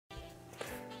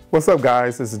What's up,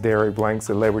 guys? This is Derek Blank,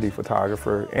 celebrity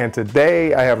photographer, and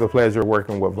today I have the pleasure of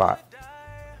working with Votte.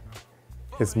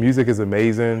 His music is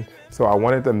amazing, so I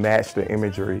wanted to match the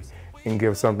imagery and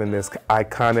give something that's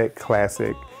iconic,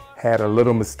 classic, had a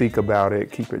little mystique about it,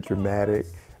 keep it dramatic.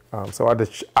 So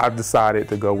I decided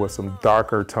to go with some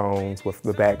darker tones with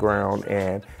the background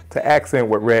and to accent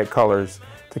with red colors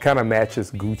to kind of match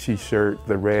his Gucci shirt,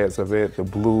 the reds of it, the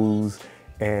blues,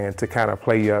 and to kind of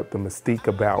play up the mystique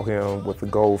about him with the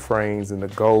gold frames and the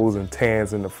golds and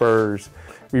tans and the furs.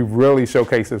 We really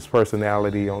showcase his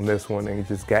personality on this one, and he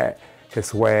just got his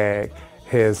swag,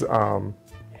 his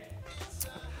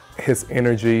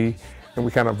energy, and we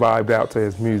kind of vibed out to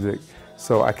his music.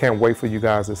 So I can't wait for you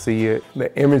guys to see it.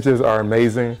 The images are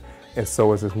amazing, and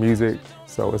so is his music,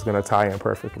 so it's gonna tie in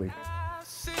perfectly.